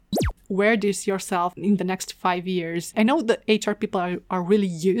where do you see yourself in the next 5 years? I know the HR people are really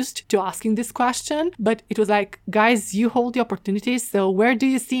used to asking this question, but it was like, guys, you hold the opportunities. So where do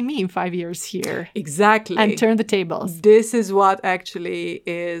you see me in 5 years here? Exactly. And turn the tables. This is what actually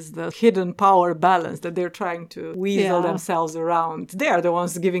is the hidden power balance that they're trying to weasel themselves around. They are the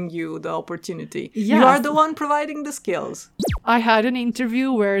ones giving you the opportunity. Yes. You are the one providing the skills. I had an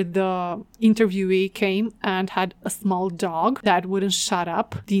interview where the interviewee came and had a small dog that wouldn't shut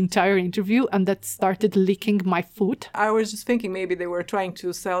up the entire interview and that started licking my foot. I was just thinking maybe they were trying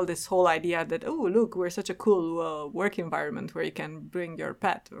to sell this whole idea that, oh, look, we're such a cool work environment where you can bring your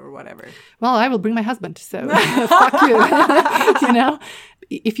pet or whatever. Well, I will bring my husband, so fuck you. You know?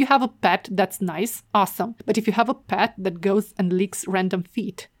 If you have a pet, that's nice, awesome. But if you have a pet that goes and licks random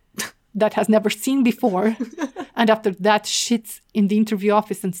feet that has never seen before, and after that shits in the interview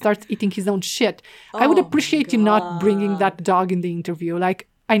office and starts eating his own shit, I would appreciate you not bringing that dog in the interview. Like,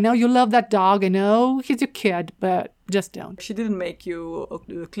 I know you love that dog, I know he's your kid, but just don't. She didn't make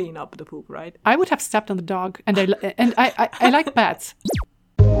you clean up the poop, right? I would have stepped on the dog, and I like pets.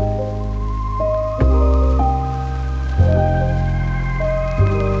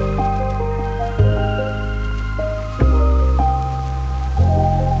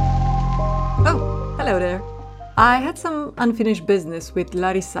 Hello there. I had some unfinished business with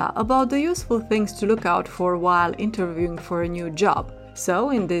Larissa about the useful things to look out for while interviewing for a new job. So,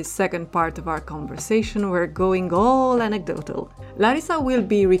 in this second part of our conversation, we're going all anecdotal. Larissa will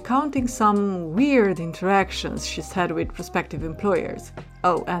be recounting some weird interactions she's had with prospective employers.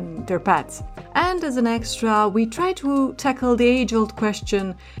 Oh, and their pets. And as an extra, we try to tackle the age-old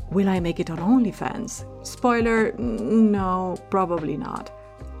question, will I make it on OnlyFans? Spoiler, no, probably not.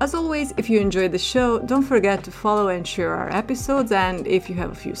 As always, if you enjoyed the show, don't forget to follow and share our episodes, and if you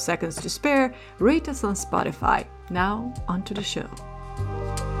have a few seconds to spare, rate us on Spotify. Now, onto the show.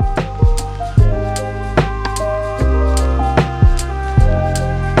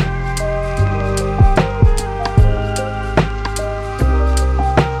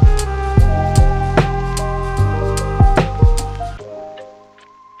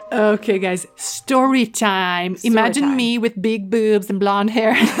 Okay, guys, story time. Imagine me with big boobs and blonde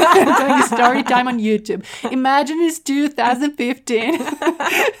hair doing a story time on YouTube. Imagine it's 2015.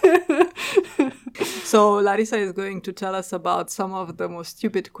 So Larissa is going to tell us about some of the most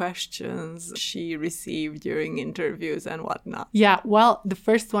stupid questions she received during interviews and whatnot. Yeah, well, the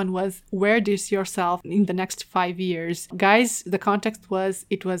first one was, where do you see yourself in the next 5 years? Guys, the context was,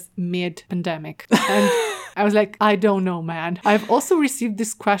 it was mid-pandemic. And I was like, I don't know, man. I've also received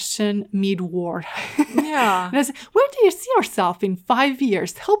this question mid-war. Yeah. And I said, where do you see yourself in 5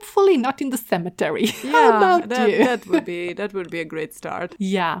 years? Hopefully not in the cemetery. Yeah, How about you? that would be a great start.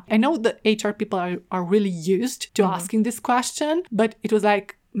 Yeah, I know the HR people are really used to asking this question, but it was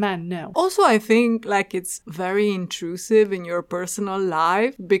like, man, no. Also, I think like it's very intrusive in your personal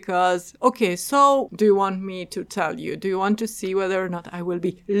life because, okay, so do you want me to tell you? Do you want to see whether or not I will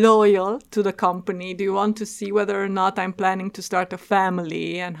be loyal to the company? Do you want to see whether or not I'm planning to start a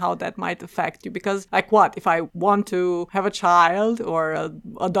family and how that might affect you? Because like what? If I want to have a child or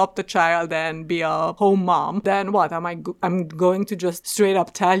adopt a child and be a home mom, then what? I'm going to just straight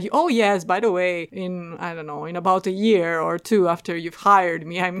up tell you, oh yes, by the way, in about a year or two after you've hired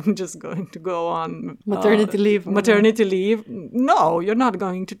me, I'm just going to go on maternity leave. Maternity leave. No, you're not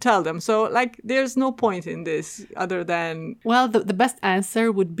going to tell them. So, like, there's no point in this other than... Well, the best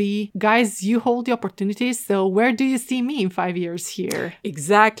answer would be, guys, you hold the opportunities. So where do you see me in 5 years here?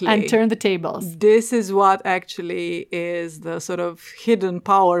 Exactly. And turn the tables. This is what actually is the sort of hidden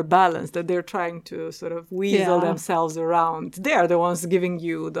power balance that they're trying to sort of weasel themselves around. They are the ones giving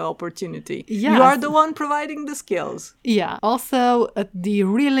you the opportunity. Yes. You are the one providing the skills. Yeah. Also,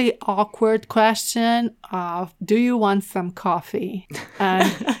 the really awkward question of, do you want some coffee? And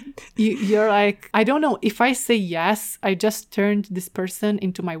you're like, I don't know. If I say yes, I just turned this person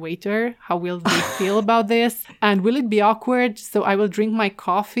into my waiter. How will they feel about this? And will it be awkward? So I will drink my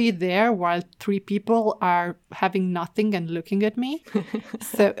coffee there while 3 people are having nothing and looking at me.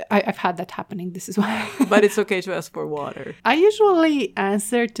 So I've had that happening. This is why. But it's okay to ask for water. I usually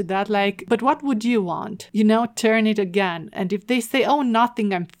answer to that like, but what would you want? Turn it again. And if they say, oh, nothing,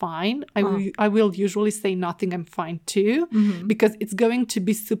 I'm fine. I will usually say nothing, I'm fine too. Mm-hmm. Because it's going to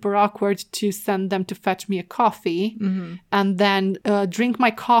be super awkward to send them to fetch me a coffee and then drink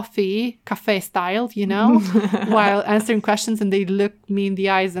my coffee, cafe style, while answering questions and they look me in the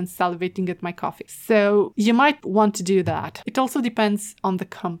eyes and salivating at my coffee. So you might want to do that. It also depends on the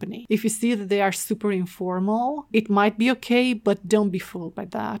company. If you see that they are super informal, it might be okay, but don't be fooled by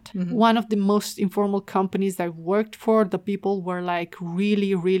that. Mm-hmm. One of the most informal companies I've worked for, the people were like really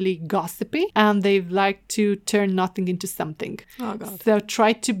really, really gossipy, and they like to turn nothing into something. Oh, God. So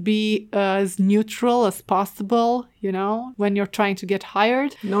try to be as neutral as possible, you know, when you're trying to get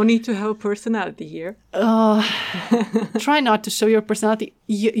hired. No need to have personality here. Try not to show your personality.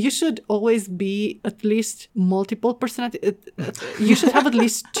 You should always be at least multiple personality. You should have at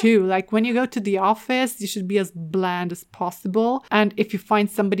least two. Like when you go to the office, you should be as bland as possible. And if you find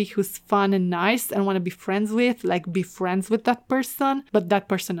somebody who's fun and nice and want to be friends with, like be friends with that person, but that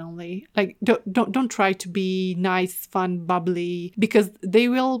person only. Like don't try to be nice, fun, bubbly, because they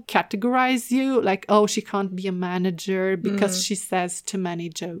will categorize you like, oh, she can't be a manager because she says too many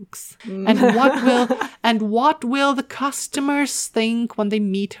jokes. And what will the customers think when they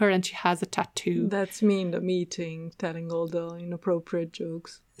meet her and she has a tattoo? That's me in the meeting, telling all the inappropriate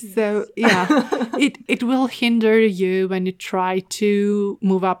jokes. So, yeah, it will hinder you when you try to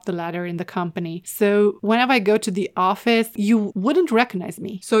move up the ladder in the company. So whenever I go to the office, you wouldn't recognize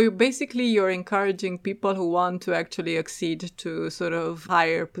me. So you're encouraging people who want to actually accede to sort of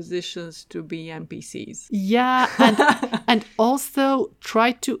higher positions to be NPCs. Yeah, and also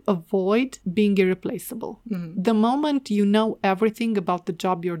try to avoid being irreplaceable. Mm-hmm. The moment you know everything about the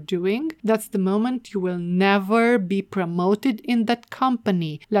job you're doing, that's the moment you will never be promoted in that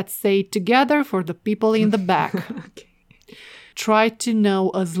company. Let's say together for the people in the back. Okay. Try to know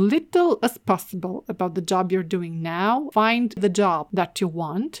as little as possible about the job you're doing now. Find the job that you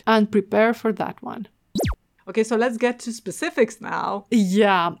want and prepare for that one. Okay, so let's get to specifics now.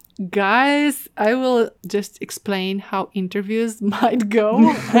 Yeah, guys, I will just explain how interviews might go,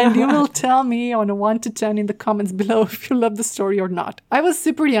 and you will tell me on a 1 to 10 in the comments below if you love the story or not. I was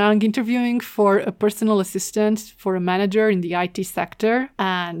super young, interviewing for a personal assistant for a manager in the IT sector,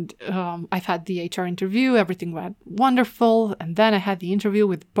 and I've had the HR interview, everything went wonderful, and then I had the interview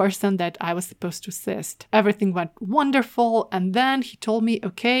with the person that I was supposed to assist. Everything went wonderful, and then he told me,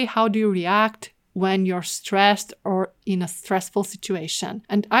 okay, how do you react when you're stressed or in a stressful situation?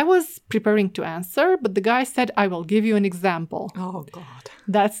 And I was preparing to answer, but the guy said, I will give you an example. Oh, God.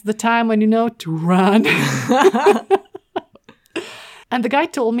 That's the time when you know to run. And the guy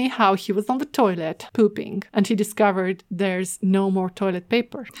told me how he was on the toilet pooping and he discovered there's no more toilet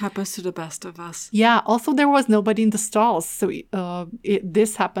paper. Happens to the best of us. Yeah, also there was nobody in the stalls. So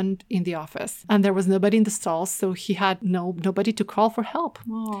this happened in the office and there was nobody in the stalls. So he had nobody to call for help.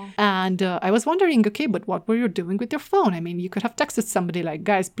 Oh. And I was wondering, okay, but what were you doing with your phone? I mean, you could have texted somebody like,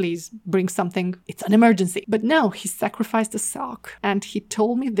 guys, please bring something. It's an emergency. But no, he sacrificed a sock. And he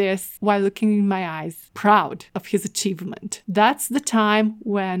told me this while looking in my eyes, proud of his achievement. That's the time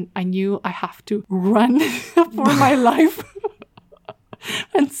when I knew I have to run for my life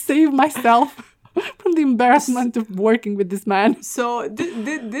and save myself from the embarrassment of working with this man. So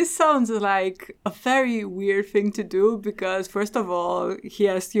this sounds like a very weird thing to do because first of all, he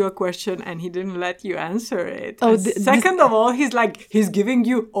asked you a question and he didn't let you answer it. Oh, second of all, he's giving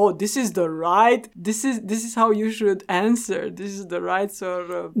you, this is how you should answer. This is the right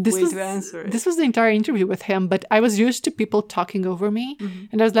sort of way to answer it. This was the entire interview with him, but I was used to people talking over me. Mm-hmm.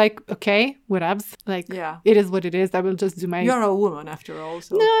 And I was like, okay, whatevs. It is what it is. I will just do my... You're a woman after all.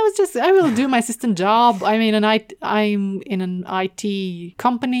 So. No, I will do my assistant job. I mean, I'm in an IT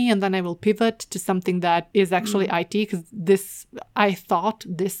company and then I will pivot to something that is actually IT because I thought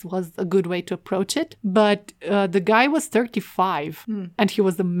this was a good way to approach it. But the guy was 35 and he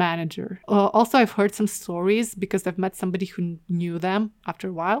was the manager. Also, I've heard some stories because I've met somebody who knew them after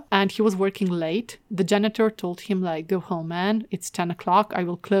a while and he was working late. The janitor told him go home, man. It's 10 o'clock. I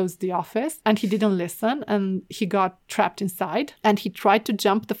will close the office. And he didn't listen and he got trapped inside and he tried to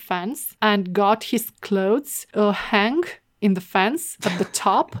jump the fence and got his clothes hang in the fence at the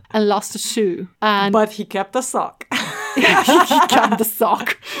top and lost a shoe. But he kept a sock. He kept the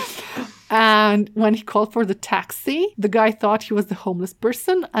sock. And when he called for the taxi, the guy thought he was the homeless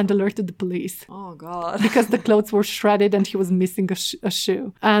person and alerted the police. Oh, God. Because the clothes were shredded and he was missing a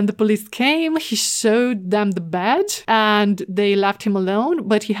shoe. And the police came, he showed them the badge, and they left him alone,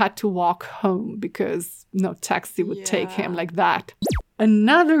 but he had to walk home because no taxi would take him like that.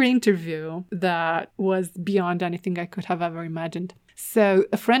 Another interview that was beyond anything I could have ever imagined. So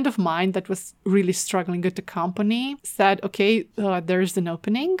a friend of mine that was really struggling at the company said, okay, there's an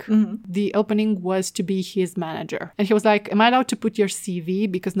opening. Mm-hmm. The opening was to be his manager. And he was like, am I allowed to put your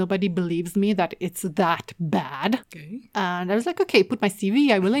CV? Because nobody believes me that it's that bad. Okay. And I was like, okay, put my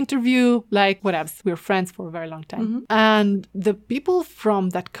CV. I will interview, whatever. We were friends for a very long time. Mm-hmm. And the people from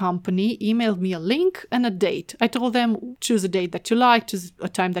that company emailed me a link and a date. I told them, choose a date that you like, choose a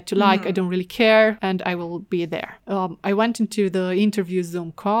time that you like. I don't really care. And I will be there. I went into the interview Zoom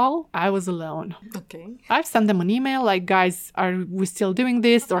call, I was alone. Okay. I've sent them an email like, guys, are we still doing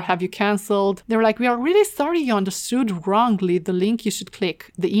this or have you canceled? They were like, we are really sorry, you understood wrongly the link you should click.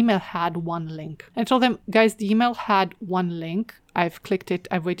 The email had one link. I told them, guys, the email had one link. I've clicked it.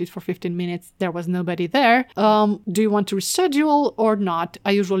 I've waited for 15 minutes. There was nobody there. Do you want to reschedule or not?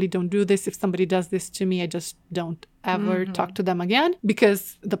 I usually don't do this. If somebody does this to me, I just don't ever talk to them again because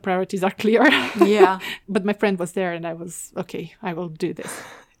the priorities are clear. Yeah. But my friend was there and I was, okay, I will do this.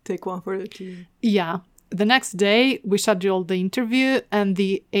 Take one for the team. Yeah. The next day, we scheduled the interview and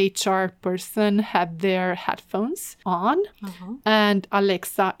the HR person had their headphones on and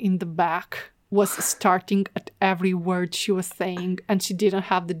Alexa in the back was starting at every word she was saying, and she didn't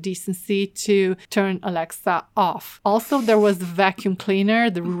have the decency to turn Alexa off. Also, there was the vacuum cleaner,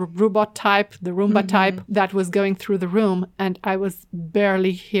 the robot type, the Roomba type that was going through the room, and I was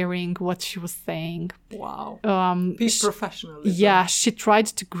barely hearing what she was saying. Wow. Peak professionalism. Yeah, she tried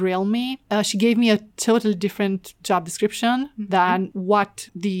to grill me. She gave me a totally different job description than what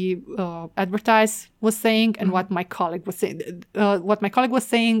the advertise was saying and what my colleague was saying. What my colleague was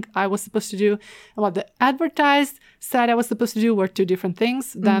saying I was supposed to do and what the advertised said I was supposed to do were two different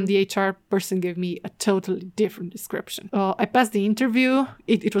things. Then the HR person gave me a totally different description. I passed the interview.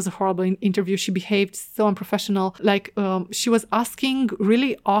 It was a horrible interview. She behaved so unprofessional. Like she was asking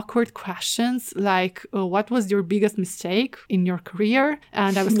really awkward questions like, what was your biggest mistake in your career?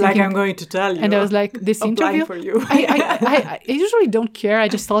 And I was thinking, like, I'm going to tell you. And I was like, this interview for you. I usually don't care. I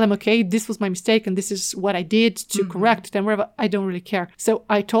just tell them, okay, this was my mistake and this is what I did to correct it and whatever. I don't really care. So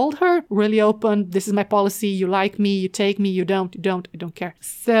I told her really open, this is my policy. You like me, you take me, you don't, I don't care.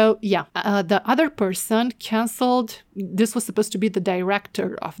 So yeah, the other person canceled. This was supposed to be the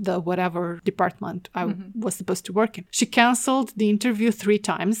director of the whatever department I was supposed to work in. She canceled the interview 3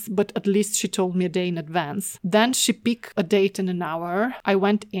 times, but at least she told me a day in advance. Then she picked a date and an hour. I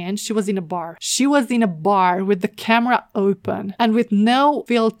went in. She was in a bar. She was in a bar with the camera open and with no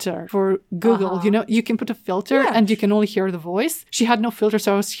filter for Google. You know, you can put a filter and you can only hear the voice. She had no filter,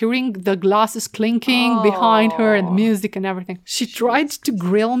 so I was hearing the glasses clinking behind her and the music and everything. She tried to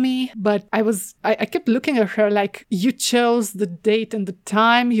grill me, but I kept looking at her like, you chose the date and the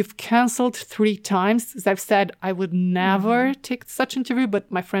time. You've canceled 3 times. As I've said, I would never take such interview,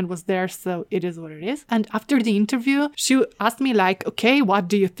 but my friend was there, so it is what it is. And after the interview, she asked me like, okay, what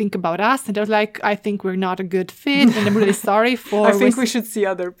do you think about us? And I was like, I think we're not a good fit, and I'm really sorry for... I think we should see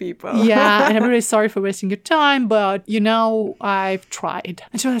other people. Yeah, and I'm really sorry for wasting your time, but, you know, I've tried.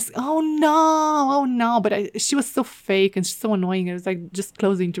 And she was like, oh no. But she was so fake and so annoying. It was like, just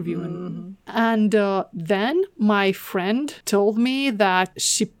close the interview. And then my friend told me that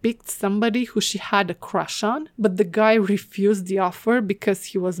she picked somebody who she had a crush on, but the guy refused the offer because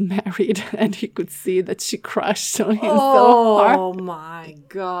he was married and he could see that she crushed on him so hard. Oh my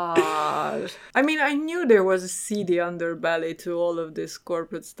God. I mean, I knew there was a seedy underbelly to all of this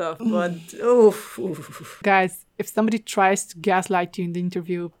corporate stuff, but oof. Guys, if somebody tries to gaslight you in the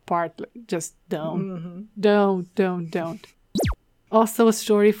interview part, just don't. Don't. Also, a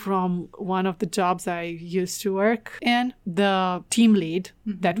story from one of the jobs I used to work in. The team lead,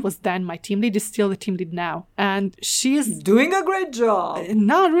 that was then my team lead, is still the team lead now. And she's doing a great job.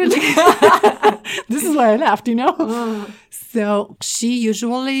 Not really. This is why I left, you know? So she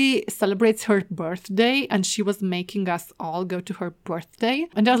usually celebrates her birthday and she was making us all go to her birthday.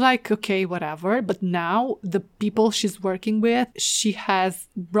 And I was like, okay, whatever. But now the people she's working with, she has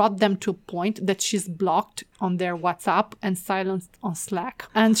brought them to a point that she's blocked on their WhatsApp and silenced on Slack.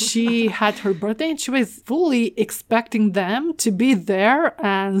 And she had her birthday and she was fully expecting them to be there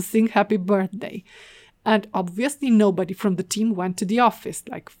and sing happy birthday. And obviously nobody from the team went to the office,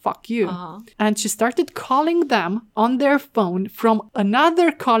 like, fuck you. And she started calling them on their phone from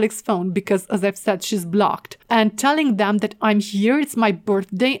another colleague's phone because, as I've said, she's blocked. And telling them that I'm here, it's my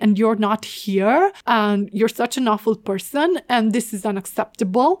birthday, and you're not here. And you're such an awful person, and this is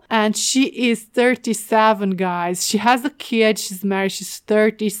unacceptable. And she is 37, guys. She has a kid, she's married, she's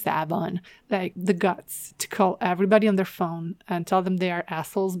 37. Like, the guts to call everybody on their phone and tell them they are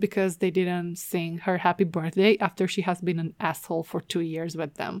assholes because they didn't sing her happy birthday after she has been an asshole for 2 years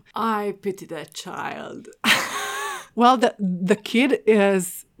with them. I pity that child. Well, the kid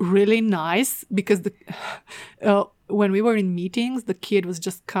is really nice because when we were in meetings, the kid was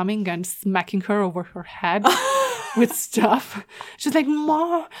just coming and smacking her over her head. with stuff. She's like,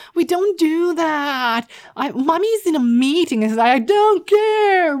 Mom, we don't do that. Mommy's in a meeting. And I don't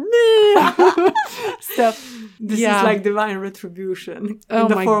care. So this is like divine retribution in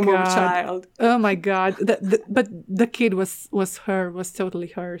the form of a child. Oh my God. But the kid was totally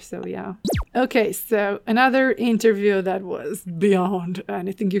her. So yeah. Okay, so another interview that was beyond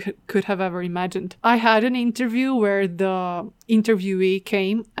anything you could have ever imagined. I had an interview where the interviewee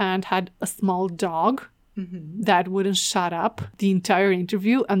came and had a small dog that wouldn't shut up the entire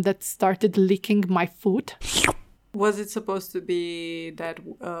interview and that started licking my foot. Was it supposed to be that...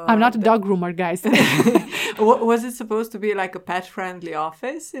 I'm not a dog groomer, guys. Was it supposed to be like a pet-friendly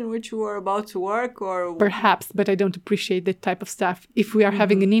office in which you were about to work? Or perhaps, but I don't appreciate that type of stuff. If we are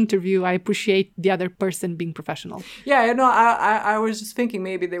having an interview, I appreciate the other person being professional. Yeah, you know, I was just thinking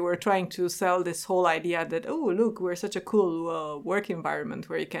maybe they were trying to sell this whole idea that, oh, look, we're such a cool work environment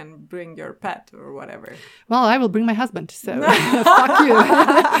where you can bring your pet or whatever. Well, I will bring my husband, so fuck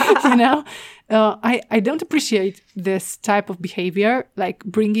you. You know? I don't appreciate this type of behavior, like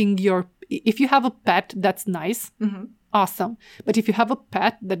bringing if you have a pet, that's nice, awesome. But if you have a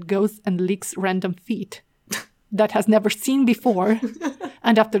pet that goes and licks random feet that has never seen before,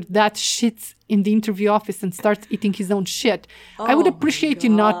 and after that shits in the interview office and starts eating his own shit, I would appreciate you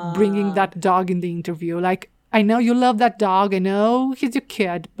not bringing that dog in the interview. Like, I know you love that dog, I know he's your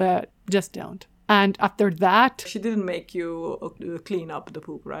kid, but just don't. And after that... She didn't make you clean up the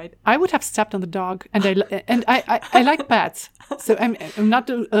poop, right? I would have stepped on the dog. And I like pets. So I'm not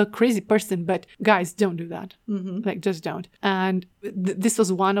a crazy person, but guys, don't do that. Like, just don't. And this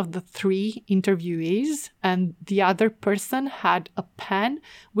was one of the 3 interviewees. And the other person had a pen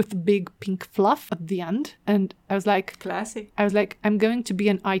with big pink fluff at the end. And I was like... Classy. I was like, I'm going to be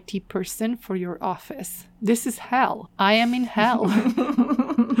an IT person for your office. This is hell. I am in hell.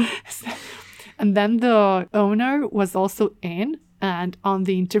 And then the owner was also in and on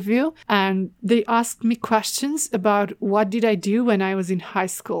the interview, and they asked me questions about what did I do when I was in high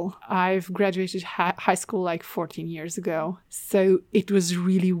school. I've graduated high school like 14 years ago. So it was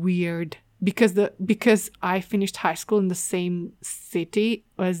really weird because I finished high school in the same city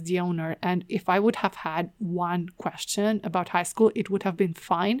as the owner. And if I would have had one question about high school, it would have been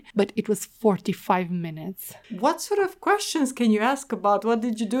fine. But it was 45 minutes. What sort of questions can you ask about? What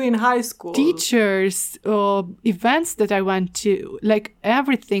did you do in high school? Teachers, events that I went to, like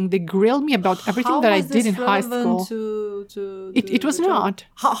everything. They grilled me about everything that I did in high school. It was not.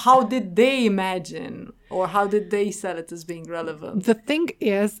 How did they imagine? Or how did they sell it as being relevant? The thing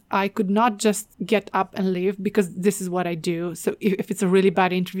is, I could not just get up and leave because this is what I do. So if it's a really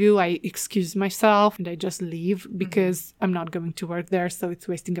bad interview, I excuse myself and I just leave because I'm not going to work there. So it's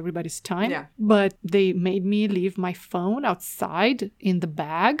wasting everybody's time. Yeah. But they made me leave my phone outside in the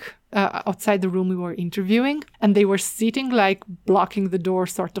bag. Outside the room we were interviewing, and they were sitting like blocking the door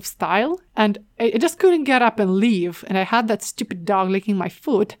sort of style, and I just couldn't get up and leave, and I had that stupid dog licking my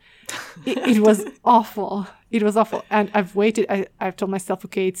foot. It was awful. It was awful. And I've waited. I've told myself,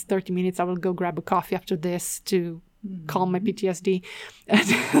 okay, it's 30 minutes. I will go grab a coffee after this to calm my PTSD.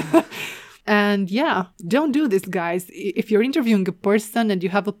 And yeah, don't do this, guys. If you're interviewing a person and you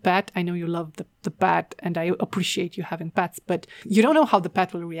have a pet, I know you love the pet and I appreciate you having pets, but you don't know how the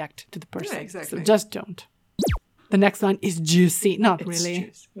pet will react to the person. Yeah, exactly. So just don't. The next one is juicy. Not really.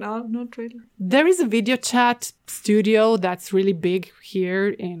 Juicy. No, not really. There is a video chat studio that's really big here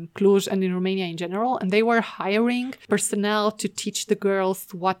in Cluj and in Romania in general. And they were hiring personnel to teach the girls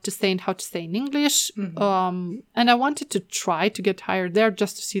what to say and how to say in English. And I wanted to try to get hired there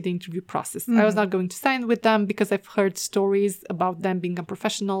just to see the interview process. I was not going to sign with them because I've heard stories about them being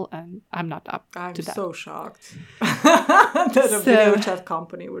unprofessional and I'm not up to that. I'm so shocked that a video chat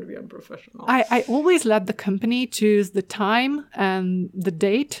company would be unprofessional. I always let the company choose the time and the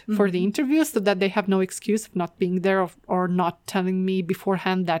date for the interview so that they have no excuse of not being there or not telling me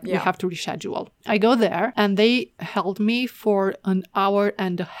beforehand that we have to reschedule. I go there and they held me for an hour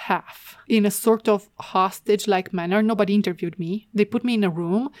and a half in a sort of hostage-like manner. Nobody interviewed me. They put me in a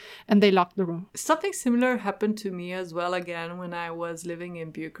room and they locked the room. Something similar happened to me as well again when I was living in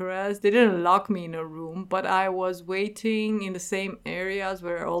Bucharest. They didn't lock me in a room, but I was waiting in the same areas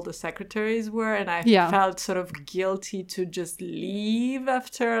where all the secretaries were, and I felt sort of guilty to just leave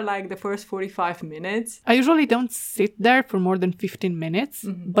after like the first 45 minutes. I usually don't sit there for more than 15 minutes,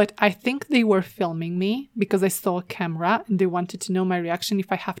 but I think they were filming me because I saw a camera and they wanted to know my reaction if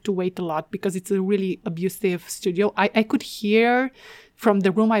I have to wait a lot because it's a really abusive studio. I could hear from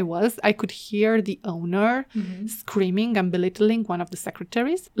the room I could hear the owner screaming and belittling one of the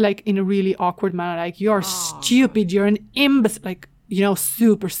secretaries, like in a really awkward manner, like, you're stupid, you're an imbecile, like,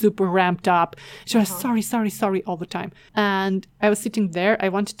 super, super ramped up. She was sorry all the time. And I was sitting there. I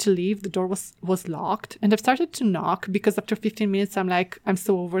wanted to leave. The door was locked. And I've started to knock because after 15 minutes, I'm like, I'm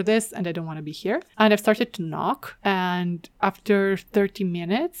so over this and I don't want to be here. And I've started to knock. And after 30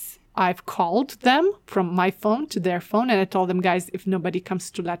 minutes, I've called them from my phone to their phone, and I told them, guys, if nobody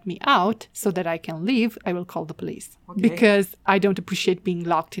comes to let me out so that I can leave, I will call the police. Okay. Because I don't appreciate being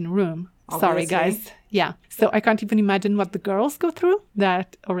locked in a room. Obviously. Sorry, guys. Yeah. So I can't even imagine what the girls go through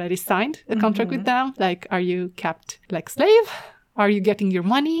that already signed a contract with them. Like, are you kept like slave? Are you getting your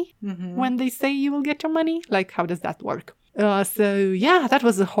money when they say you will get your money? Like, how does that work? So yeah, that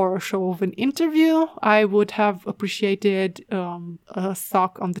was a horror show of an interview. I would have appreciated a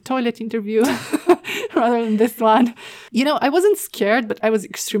sock on the toilet interview rather than this one. I wasn't scared, but I was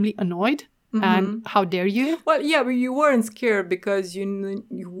extremely annoyed. And how dare you? Well, yeah, but you weren't scared because you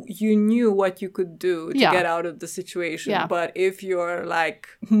knew what you could do to get out of the situation. Yeah. But if you're like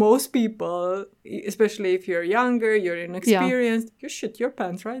most people, especially if you're younger, you're inexperienced, you shit your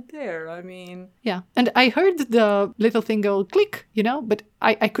pants right there. I mean... Yeah. And I heard the little thing go click, but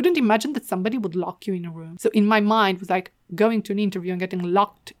I couldn't imagine that somebody would lock you in a room. So in my mind, it was like, going to an interview and getting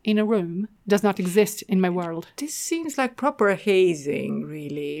locked in a room does not exist in my world. This seems like proper hazing,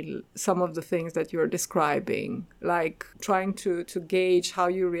 really, some of the things that you're describing. Like trying to gauge how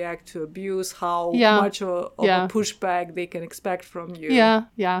you react to abuse, how much of a pushback they can expect from you.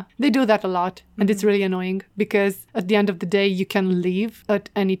 Yeah. They do that a lot. And it's really annoying because at the end of the day, you can leave at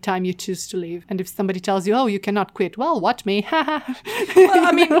any time you choose to leave. And if somebody tells you, oh, you cannot quit, well, watch me. Well,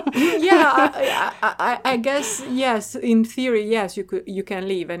 I mean, I guess, yes, in theory, yes, you can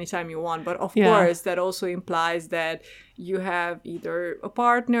leave anytime you want. But of course, that also implies that you have either a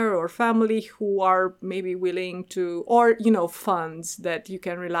partner or family who are maybe willing to, or, funds that you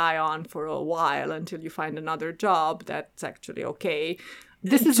can rely on for a while until you find another job that's actually okay.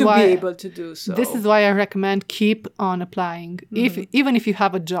 This is why, be able to do so. This is why I recommend keep on applying, even if you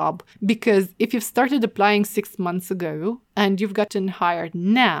have a job. Because if you've started applying 6 months ago and you've gotten hired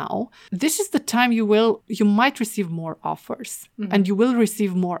now, this is the time you might receive more offers. And you will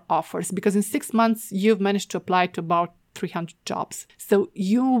receive more offers because in 6 months, you've managed to apply to about 300 jobs. So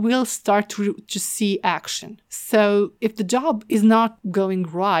you will start to see action. So if the job is not going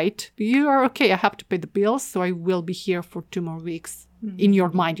right, you are okay. I have to pay the bills, so I will be here for 2 more weeks. In your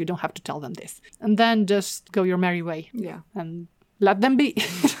mind, you don't have to tell them this. And then just go your merry way. Yeah. And let them be.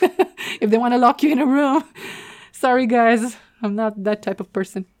 If they want to lock you in a room. Sorry, guys. I'm not that type of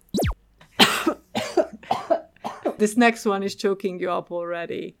person. This next one is choking you up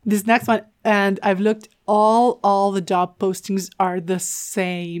already. This next one, and I've looked, all the job postings are the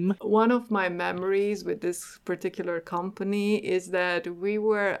same. One of my memories with this particular company is that we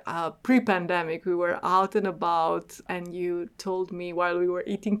were, pre-pandemic, we were out and about, and you told me while we were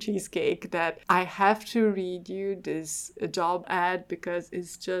eating cheesecake that I have to read you this job ad because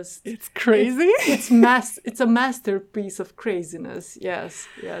it's just... It's crazy. It's a masterpiece of craziness. Yes.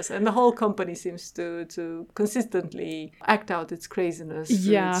 And the whole company seems to consistently act out its craziness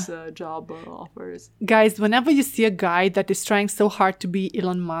through its job offers. Guys, whenever you see a guy that is trying so hard to be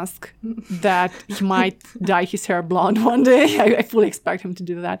Elon Musk that he might dye his hair blonde one day, I fully expect him to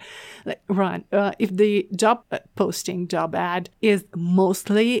do that. Like, run. If the job job ad is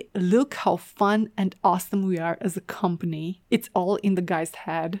mostly, look how fun and awesome we are as a company, it's all in the guy's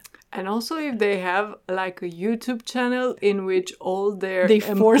head. And also if they have like a YouTube channel in which all they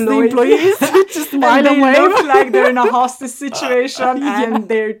force the employees to smile and they look like they're in a hostage situation and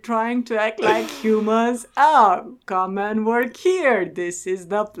they're trying to act like humans. Oh, come and work here. This is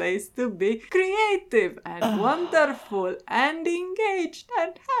the place to be creative and wonderful and engaged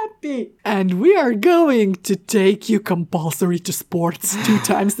and happy. And we are going to take you compulsory to sports 2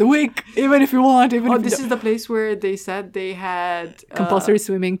 times a week, even if you want. This is the place where they said they had compulsory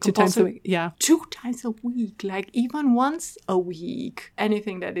swimming 2 times a week. Yeah. 2 times a week, like even once a week.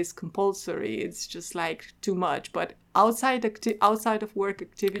 Anything that is compulsory, it's just like too much. But outside of work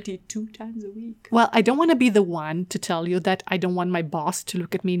activity 2 times a week. Well, I don't want to be the one to tell you that I don't want my boss to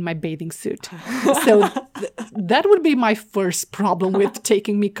look at me in my bathing suit. So that would be my first problem with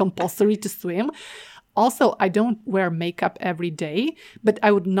taking me compulsory to swim. Also, I don't wear makeup every day, but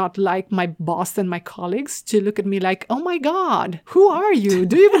I would not like my boss and my colleagues to look at me like, oh my God, who are you?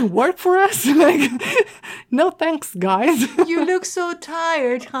 Do you even work for us? Like, no thanks, guys. You look so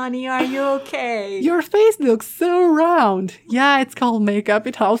tired, honey. Are you okay? Your face looks so round. Yeah, it's called makeup.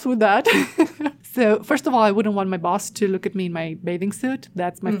 It helps with that. So first of all, I wouldn't want my boss to look at me in my bathing suit.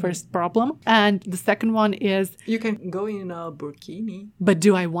 That's my first problem. And the second one is... You can go in a burkini. But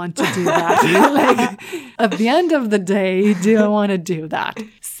do I want to do that? Like, at the end of the day, do I want to do that?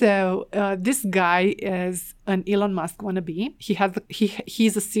 So this guy is an Elon Musk wannabe.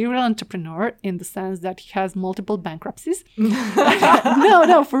 He's a serial entrepreneur in the sense that he has multiple bankruptcies.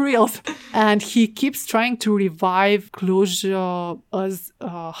 No, for reals. And he keeps trying to revive Cluj as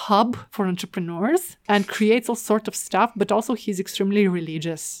a hub for entrepreneurs and creates all sorts of stuff, but also he's extremely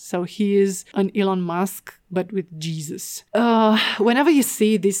religious. So he is an Elon Musk, but with Jesus. Whenever you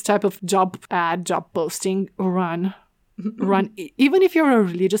see this type of job posting, run. Even if you're a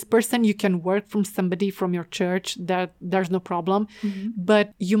religious person, you can work from somebody from your church, that there's no problem.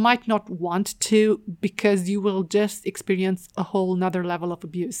 But you might not want to, because you will just experience a whole nother level of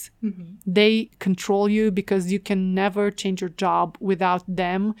abuse. They control you because you can never change your job without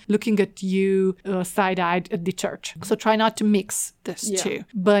them looking at you side-eyed at the church. So try not to mix this too.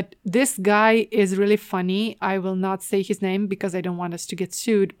 But this guy is really funny. I will not say his name because I don't want us to get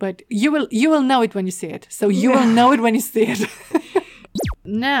sued, but you will know it when you see it. So you will know it when you see it.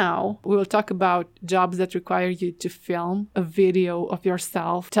 Now we will talk about jobs that require you to film a video of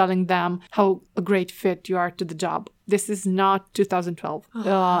yourself telling them how a great fit you are to the job. This is not 2012.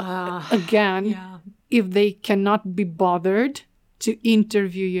 If they cannot be bothered to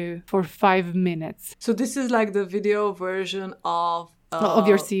interview you for 5 minutes. So this is like the video version of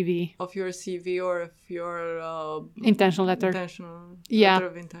your CV. Of your CV or of your... intentional letter. Letter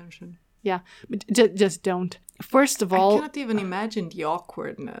of intention. Yeah, but just don't. First of all... I cannot even imagine the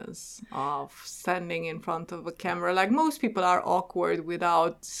awkwardness of standing in front of a camera. Like, most people are awkward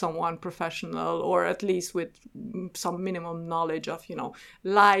without someone professional, or at least with some minimum knowledge of,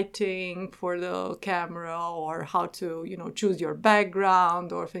 lighting for the camera, or how to, choose your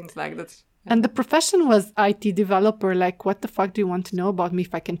background or things like that. And the profession was IT developer. Like, what the fuck do you want to know about me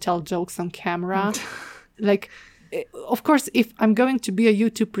if I can tell jokes on camera? Like... Of course, if I'm going to be a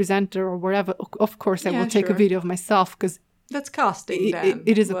YouTube presenter or wherever, of course I will take a video of myself, because that's casting then.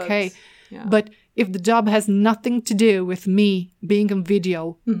 It is okay. Yeah. But if the job has nothing to do with me being on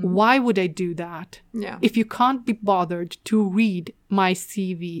video, why would I do that? Yeah. If you can't be bothered to read my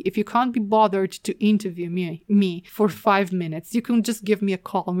CV, if you can't be bothered to interview me for 5 minutes, you can just give me a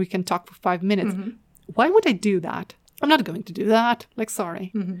call and we can talk for 5 minutes. Why would I do that? I'm not going to do that. Like,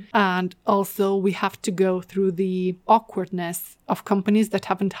 sorry. And also we have to go through the awkwardness of companies that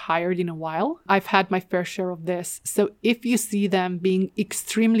haven't hired in a while. I've had my fair share of this. So if you see them being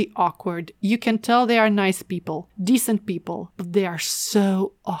extremely awkward, you can tell they are nice people, decent people, but they are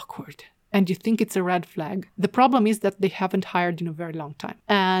so awkward. And you think it's a red flag. The problem is that they haven't hired in a very long time.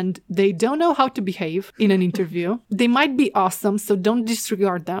 And they don't know how to behave in an interview. They might be awesome, so don't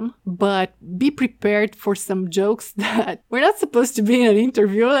disregard them. But be prepared for some jokes that we're not supposed to be in an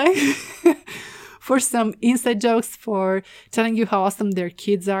interview. For some inside jokes, for telling you how awesome their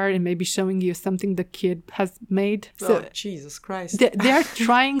kids are and maybe showing you something the kid has made. So, Jesus Christ. They are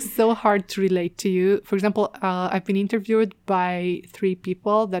trying so hard to relate to you. For example, I've been interviewed by 3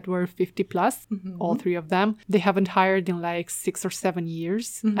 people that were 50 plus, all 3 of them. They haven't hired in like 6 or 7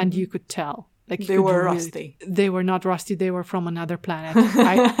 years, and you could tell. Like, they were rusty. They were not rusty. They were from another planet.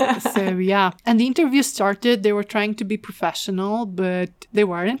 Right? So, yeah. And the interview started. They were trying to be professional, but they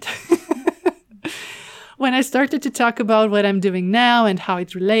weren't. When I started to talk about what I'm doing now and how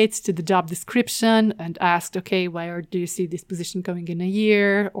it relates to the job description and asked, okay, where do you see this position going in a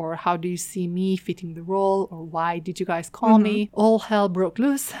year? Or how do you see me fitting the role? Or why did you guys call me? All hell broke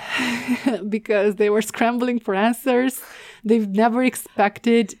loose because they were scrambling for answers. They've never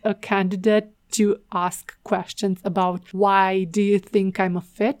expected a candidate to ask questions about why do you think I'm a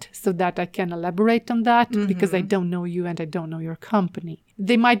fit, so that I can elaborate on that, because I don't know you and I don't know your company.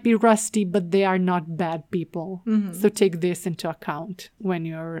 They might be rusty, but they are not bad people. So take this into account when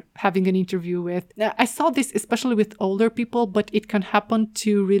you're having an interview with... I saw this especially with older people, but it can happen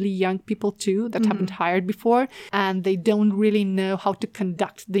to really young people too that haven't hired before, and they don't really know how to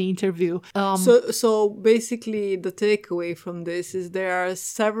conduct the interview. So basically the takeaway from this is there are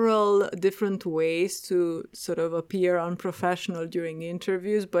several different ways to sort of appear unprofessional during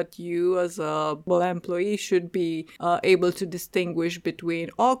interviews, but you as a employee should be able to distinguish between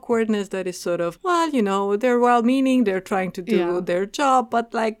awkwardness that is sort of, well, they're well-meaning, they're trying to do their job,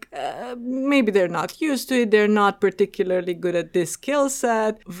 but like maybe they're not used to it, they're not particularly good at this skill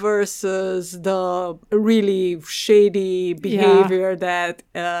set, versus the really shady behavior that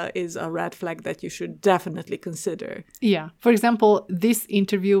is a red flag that you should definitely consider. Yeah. For example, this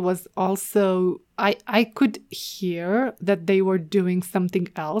interview was also I could hear that they were doing something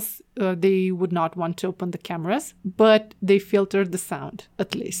else. They would not want to open the cameras, but they filtered the sound,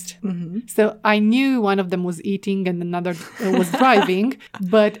 at least. So I knew one of them was eating and another was driving,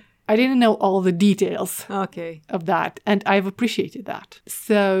 but I didn't know all the details of that, and I've appreciated that.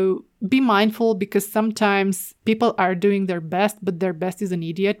 So be mindful, because sometimes people are doing their best, but their best is an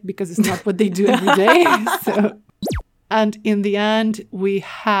idiot because it's not what they do every day. And in the end, we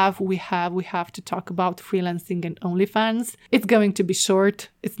have to talk about freelancing and OnlyFans. It's going to be short.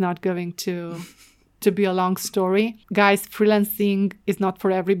 It's not going to be a long story. Guys, freelancing is not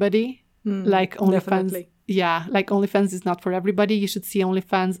for everybody. Like OnlyFans. Definitely. Yeah, like OnlyFans is not for everybody. You should see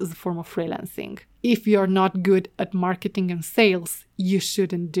OnlyFans as a form of freelancing. If you're not good at marketing and sales, you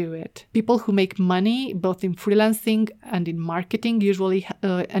shouldn't do it. People who make money, both in freelancing and in marketing, usually,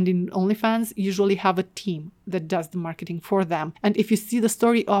 and in OnlyFans, usually have a team that does the marketing for them. And if you see the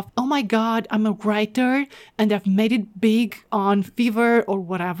story of, oh my God, I'm a writer and I've made it big on Fiverr or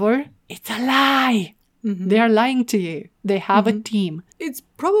whatever, it's a lie. They are lying to you. They have a team. It's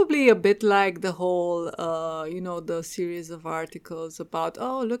probably a bit like the whole, the series of articles about,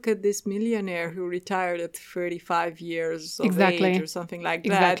 oh, look at this millionaire who retired at 35 years of age or something like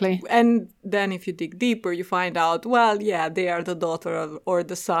that. Exactly. And then if you dig deeper, you find out, well, yeah, they are the daughter or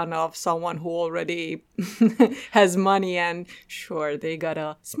the son of someone who already has money, and sure, they got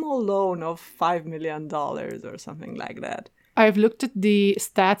a small loan of $5 million or something like that. I've looked at the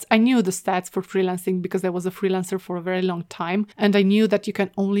stats. I knew the stats for freelancing because I was a freelancer for a very long time. And I knew that you can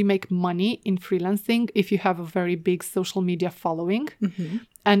only make money in freelancing if you have a very big social media following.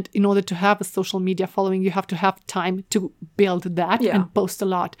 And in order to have a social media following, you have to have time to build that and post a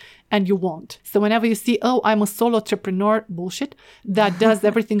lot. And you won't. So whenever you see, oh, I'm a solo entrepreneur, bullshit, that does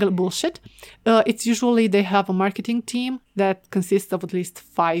everything bullshit, it's usually they have a marketing team that consists of at least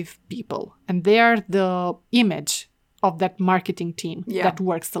 5 people. And they are the image of that marketing team that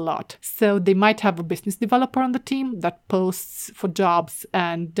works a lot. So they might have a business developer on the team that posts for jobs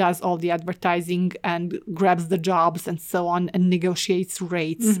and does all the advertising and grabs the jobs and so on and negotiates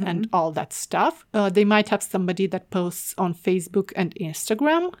rates and all that stuff. They might have somebody that posts on Facebook and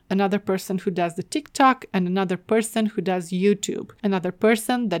Instagram, another person who does the TikTok, and another person who does YouTube, another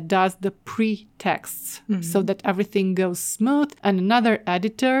person that does the pre-texts so that everything goes smooth, and another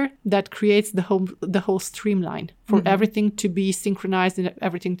editor that creates the whole streamline for everything to be synchronized and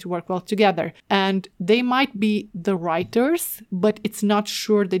everything to work well together. And they might be the writers, but it's not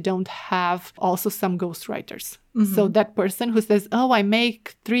sure they don't have also some ghostwriters. So that person who says, oh, I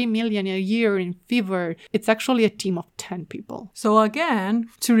make 3 million a year in Fiverr, it's actually a team of 10 people. So again,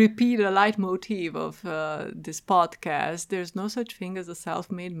 to repeat a leitmotif of this podcast, there's no such thing as a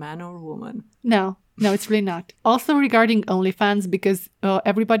self-made man or woman. No, it's really not. Also regarding OnlyFans, because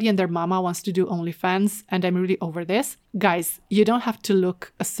everybody and their mama wants to do OnlyFans, and I'm really over this. Guys, you don't have to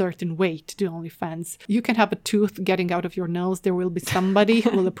look a certain way to do OnlyFans. You can have a tooth getting out of your nose. There will be somebody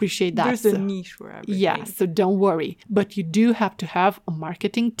who will appreciate that. There's a niche for everything. Yeah, so don't worry. But you do have to have a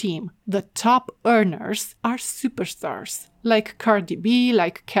marketing team. The top earners are superstars. Like Cardi B,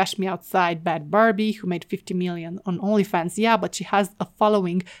 like Cash Me Outside, Bad Barbie, who made 50 million on OnlyFans. Yeah, but she has a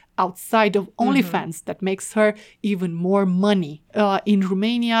following outside of OnlyFans that makes her even more money. In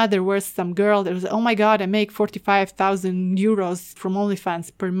Romania, there was some girl that was, oh my God, I make 45,000 euros from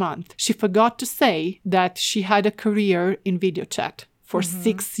OnlyFans per month. She forgot to say that she had a career in video chat for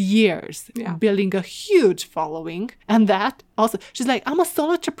 6 years, building a huge following. And that also, she's like, I'm a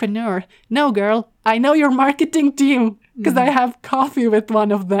solo entrepreneur. No, girl, I know your marketing team because I have coffee with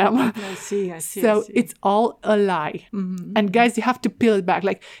one of them. I see. So it's all a lie. And guys, you have to peel it back.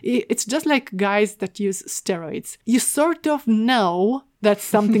 Like, it's just like guys that use steroids. You sort of know that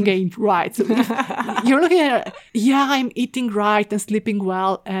something ain't right. So if you're looking at, I'm eating right and sleeping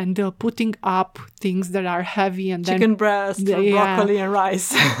well and putting up things that are heavy and then chicken breast, broccoli and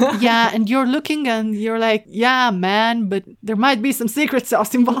rice. And you're looking and you're like, yeah, man, but there might be some secret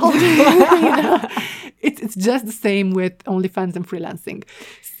sauce involved. It's just the same with OnlyFans and freelancing.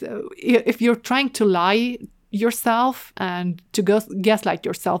 So if you're trying to lie yourself and to gaslight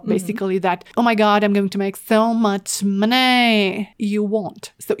yourself, basically, that, oh my God, I'm going to make so much money, you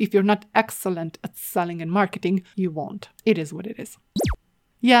won't. So if you're not excellent at selling and marketing, you won't. It is what it is.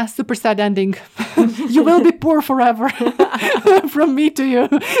 Yeah, super sad ending. You will be poor forever. From me to you.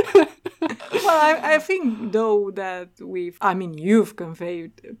 Well, I think, though, that you've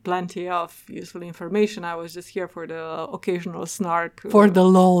conveyed plenty of useful information. I was just here for the occasional snark. For the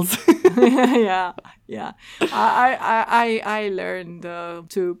lols. Yeah, I learned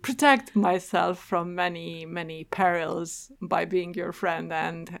to protect myself from many perils by being your friend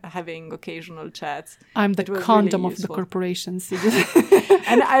and having occasional chats. I'm the condom of the corporations.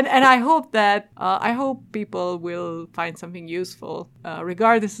 and I hope that I hope people will find something useful.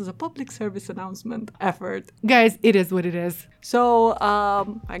 Regard this as a public service announcement effort. Guys, it is what it is. So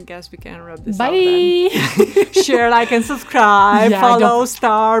I guess we can wrap this Bye. up then. Share, like, and subscribe. Follow,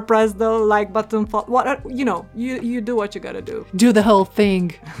 star, press the like button. You do what you gotta do. Do the whole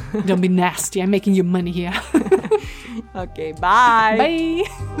thing. Don't be nasty. I'm making you money here. Okay, bye.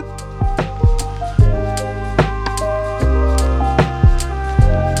 Bye.